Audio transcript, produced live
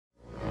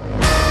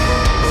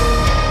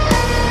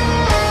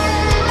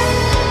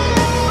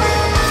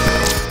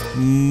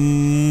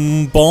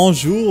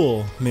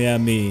Bonjour, mes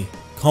amis.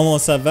 Comment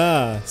ça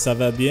va? Ça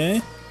va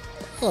bien?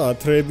 Ah,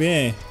 très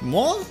bien.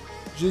 Moi,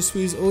 je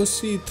suis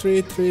aussi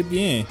très très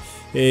bien.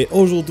 Et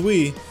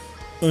aujourd'hui,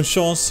 une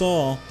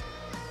chanson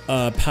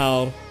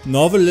par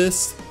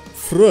Novelists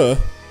FR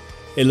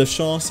et la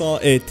chanson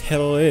est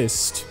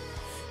terroriste.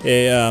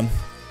 Et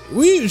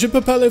oui, je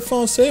peux parler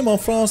français. Mon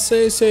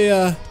français c'est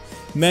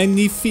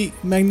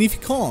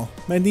magnificent.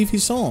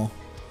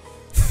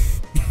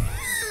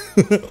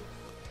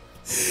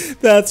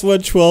 That's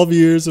what 12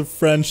 years of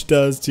French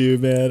does to you,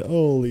 man.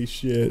 Holy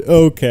shit.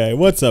 Okay,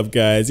 what's up,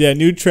 guys? Yeah,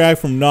 new track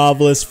from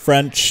Novelists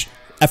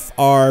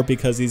FR,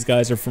 because these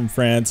guys are from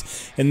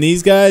France. And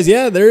these guys,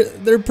 yeah,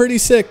 they're pretty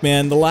sick,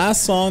 man. The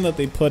last song that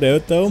they put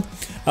out, though,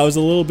 I was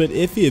a little bit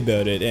iffy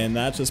about it, and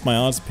that's just my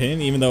honest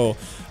opinion, even though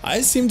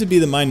I seem to be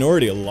the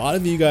minority. A lot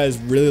of you guys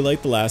really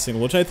like the last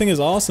single, which I think is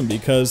awesome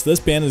because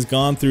this band has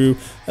gone through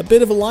a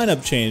bit of a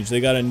lineup change. They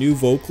got a new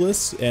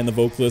vocalist, and the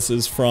vocalist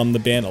is from the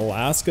band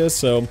Alaska,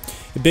 so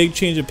a big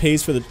change of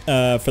pace for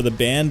the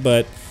band,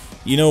 but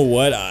you know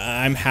what?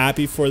 I'm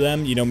happy for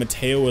them. You know,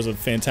 Mateo was a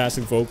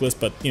fantastic vocalist,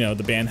 but you know,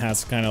 the band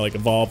has to kind of like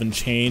evolve and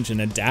change and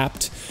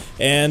adapt.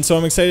 And so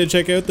I'm excited to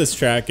check out this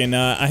track. And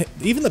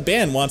even the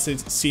band wants to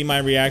see my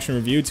reaction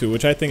review to it,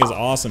 which I think is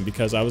awesome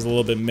because I was a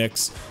little bit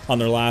mixed on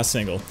their last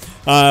single.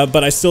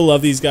 But I still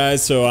love these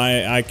guys, so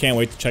I can't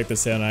wait to check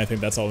this out. And I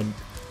think that's all.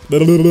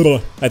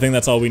 I think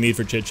that's all we need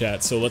for chit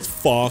chat. So let's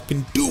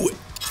fucking do it.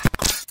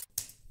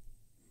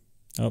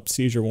 Oh,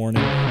 seizure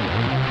warning.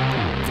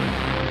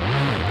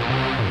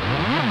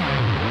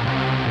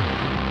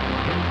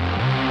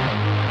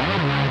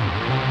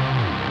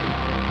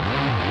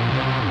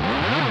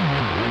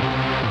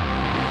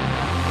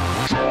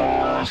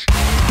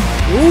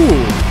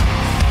 Ooh.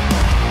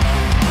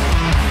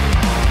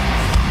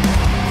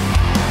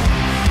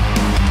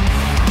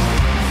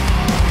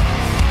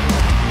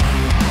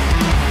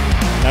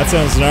 That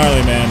sounds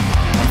gnarly, man.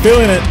 I'm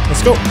feeling it.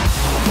 Let's go.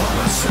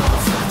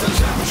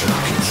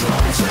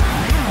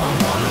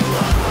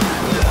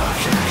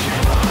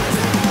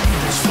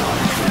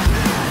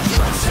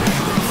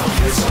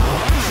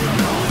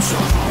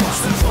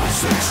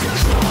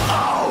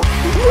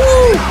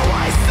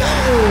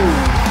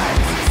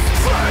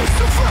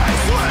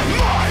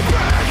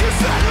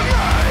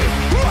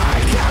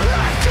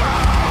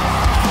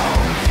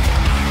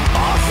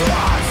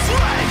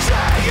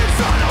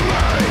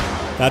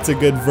 That's a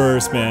good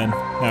verse, man.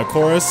 Now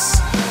chorus.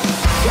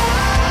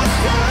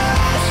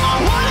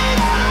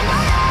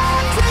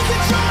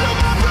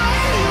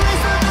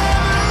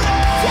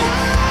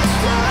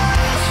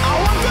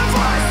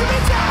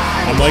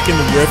 I'm liking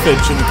the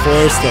riffage in the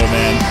chorus though,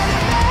 man.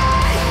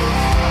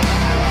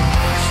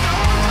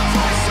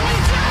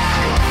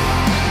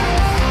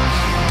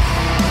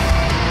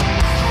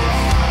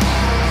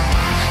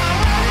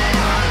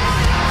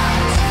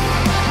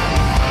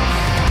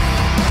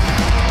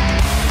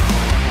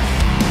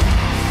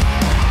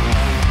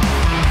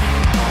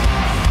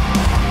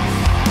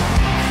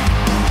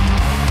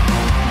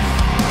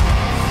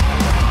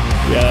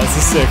 Yeah, that's a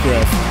sick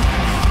riff.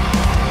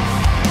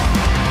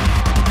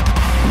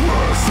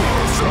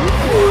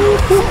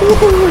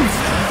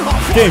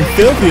 Getting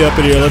filthy up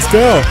in here, let's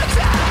go.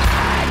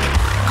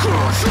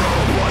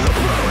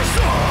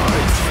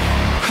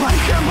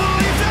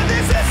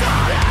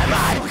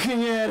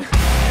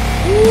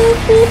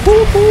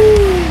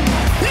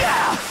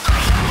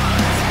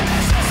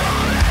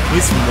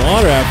 Need some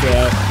water after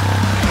that.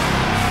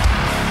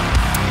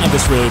 I'm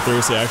just really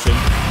thirsty, actually.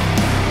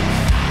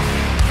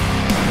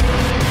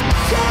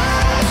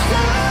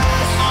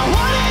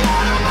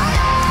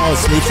 Oh,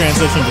 smooth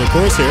transition to the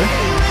chorus here.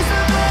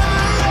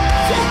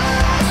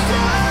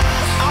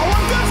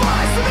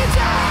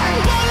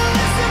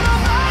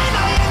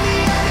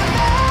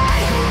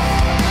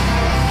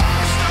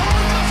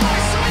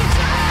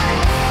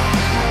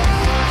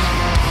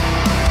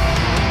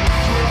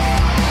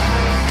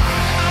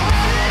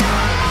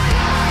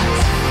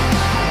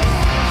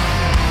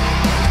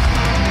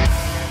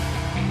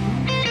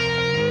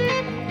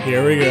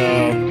 Here we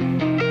go.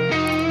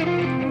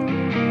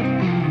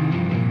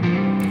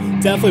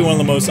 Definitely one of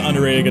the most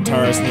underrated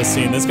guitarists in the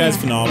scene. This guy's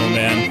phenomenal,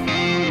 man.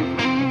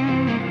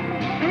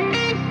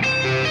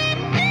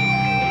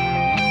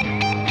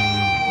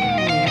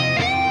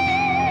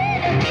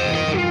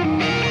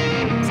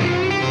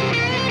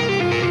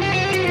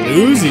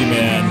 Bluesy,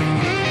 man.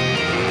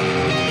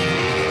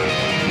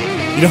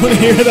 You don't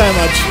hear that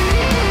much.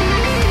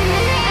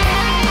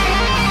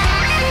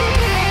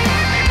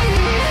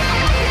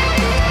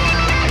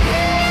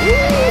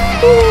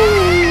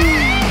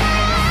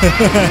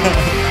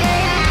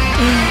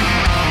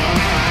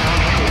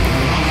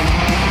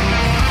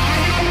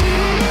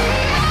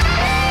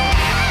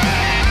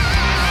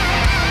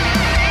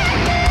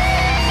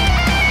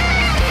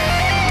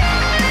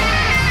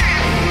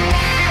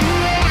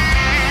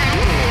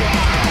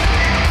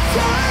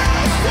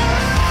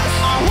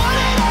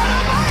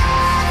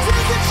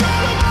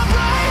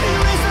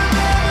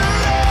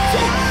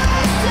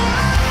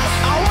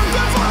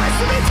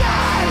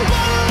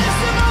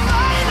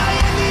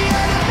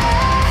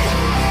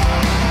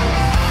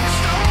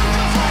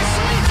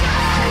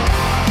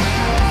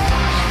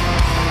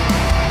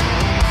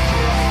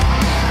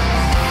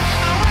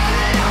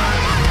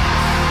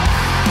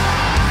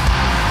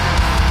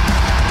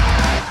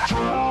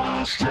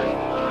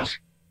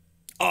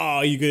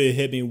 Oh, you could have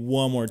hit me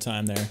one more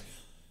time there.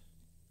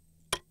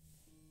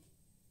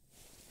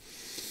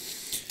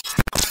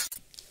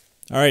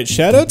 All right,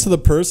 shout out to the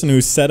person who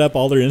set up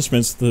all their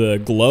instruments to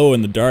glow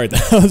in the dark.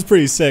 That was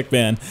pretty sick,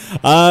 man.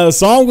 The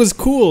song was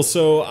cool,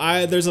 so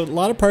there's a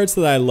lot of parts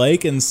that I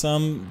like and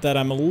some that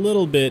I'm a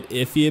little bit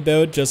iffy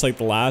about, just like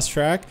the last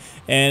track.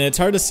 And it's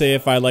hard to say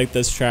if I like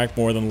this track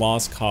more than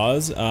Lost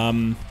Cause.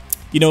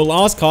 You know,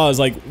 Lost Cause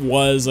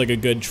was a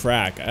good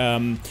track.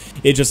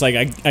 It just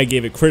I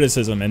gave it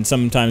criticism, and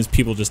sometimes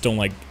people just don't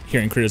like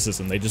hearing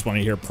criticism. They just want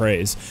to hear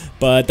praise.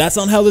 But that's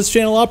not how this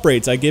channel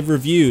operates. I give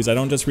reviews. I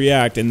don't just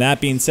react. And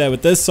that being said,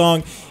 with this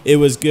song, it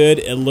was good.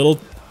 A little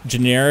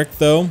generic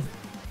though.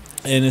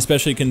 And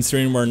especially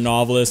considering where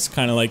Novelists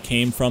kind of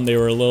came from, they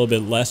were a little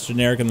bit less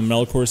generic in the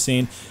metalcore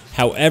scene.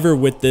 However,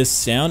 with this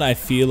sound, I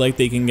feel like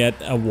they can get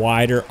a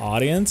wider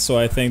audience. So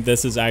I think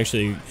this is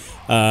actually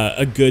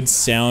a good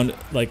sound,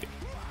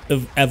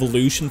 of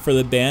evolution for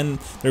the band.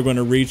 They're going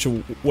to reach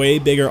a way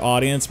bigger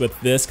audience with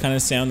this kind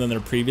of sound than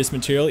their previous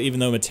material, even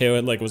though Mateo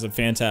was a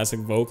fantastic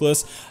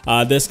vocalist.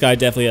 This guy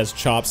definitely has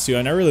chops too.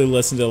 I never really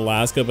listened to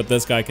Alaska, but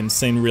this guy can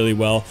sing really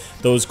well.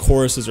 Those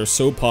choruses are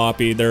so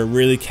poppy, they're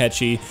really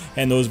catchy,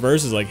 and those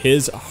verses,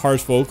 his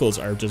harsh vocals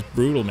are just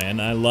brutal,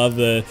 man. I love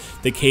the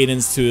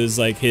cadence to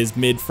his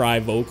mid-fry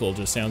vocal,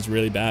 just sounds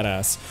really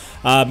badass.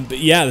 But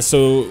yeah,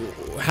 so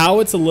how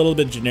it's a little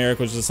bit generic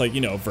was just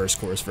verse,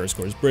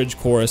 chorus, bridge,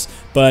 chorus,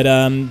 but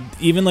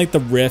even the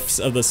riffs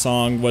of the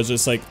song was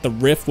just the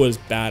riff was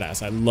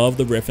badass. I love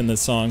the riff in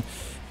this song,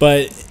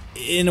 but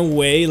in a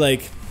way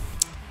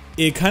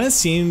it kind of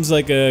seems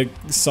like a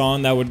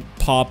song that would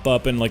pop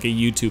up in a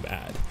YouTube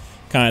ad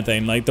kind of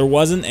thing. There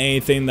wasn't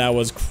anything that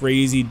was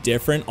crazy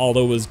different,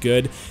 although it was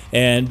good.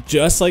 And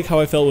just like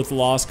how I felt with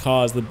Lost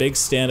Cause, the big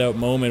standout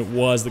moment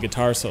was the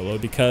guitar solo,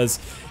 because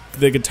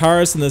the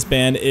guitarist in this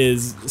band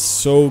is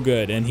so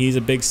good, and he's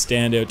a big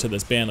standout to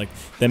this band.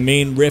 The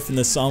main riff in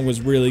this song was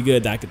really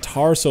good. That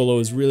guitar solo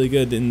is really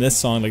good in this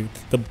song.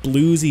 The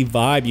bluesy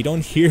vibe. You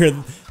don't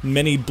hear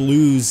many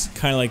blues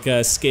kind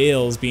of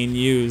scales being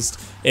used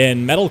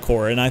in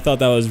metalcore, and I thought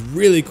that was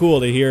really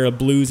cool to hear a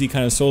bluesy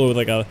kind of solo with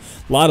a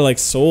lot of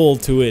soul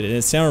to it, and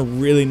it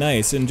sounded really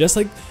nice. And just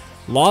like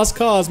Lost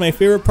Cause, my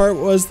favorite part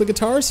was the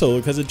guitar solo,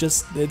 because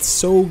it's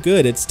so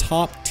good. It's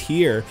top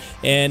tier,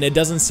 and it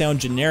doesn't sound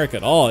generic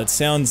at all. It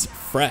sounds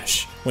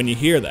fresh when you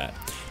hear that.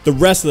 The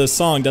rest of the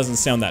song doesn't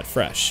sound that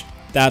fresh.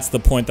 That's the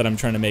point that I'm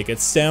trying to make. It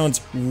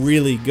sounds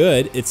really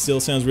good. It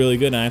still sounds really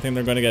good, and I think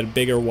they're going to get a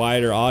bigger,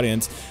 wider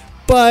audience.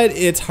 But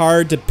it's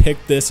hard to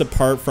pick this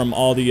apart from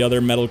all the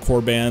other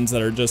metalcore bands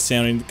that are just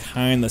sounding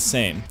kind of the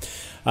same.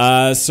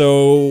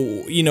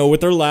 So,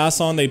 with their last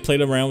song, they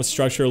played around with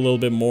structure a little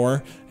bit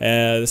more.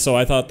 So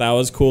I thought that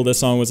was cool. This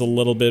song was a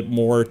little bit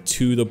more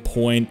to the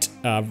point,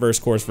 verse,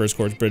 chorus,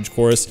 bridge,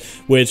 chorus,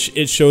 which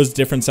it shows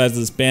different sides of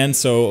this band.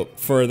 So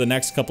for the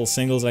next couple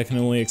singles, I can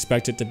only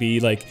expect it to be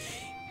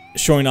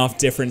showing off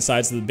different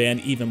sides of the band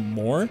even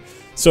more.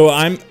 So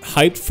I'm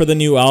hyped for the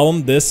new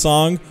album. This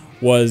song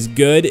was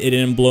good. It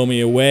didn't blow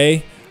me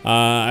away.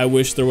 I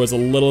wish there was a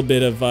little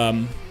bit of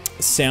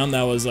sound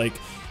that was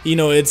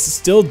it's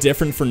still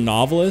different for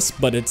Novelists,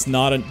 but it's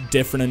not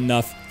different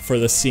enough for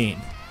the scene.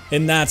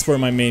 And that's where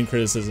my main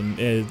criticism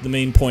is, the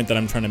main point that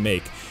I'm trying to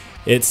make.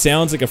 It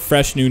sounds like a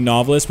fresh new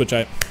Novelist, which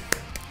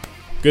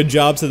good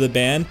job to the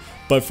band,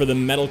 but for the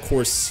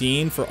metalcore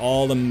scene, for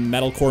all the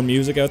metalcore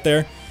music out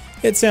there,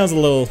 it sounds a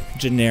little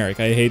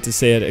generic. I hate to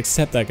say it,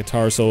 except that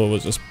guitar solo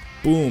was just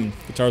boom.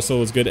 Guitar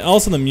solo was good. And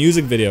also the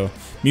music video.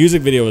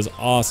 Music video was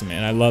awesome,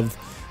 man. I loved,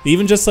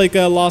 even just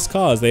Lost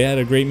Cause, they had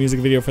a great music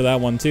video for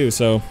that one too,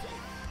 so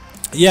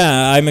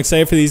yeah, I'm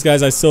excited for these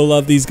guys. I still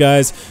love these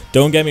guys.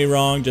 Don't get me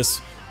wrong,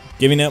 just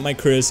giving out my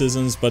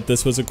criticisms, but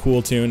this was a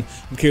cool tune.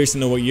 I'm curious to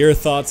know what your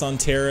thoughts on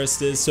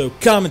Terrorist is, so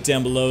comment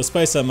down below.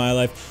 Spice up my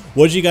life.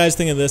 What did you guys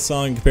think of this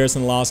song in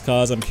comparison to Lost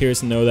Cause? I'm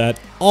curious to know that.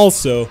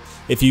 Also,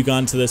 if you've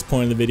gotten to this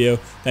point in the video,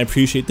 I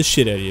appreciate the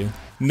shit out of you.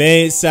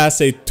 Mais ça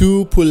c'est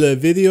tout pour la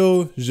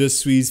vidéo. Je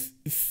suis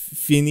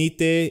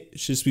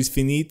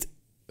finite.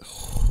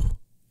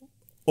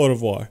 Au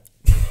revoir.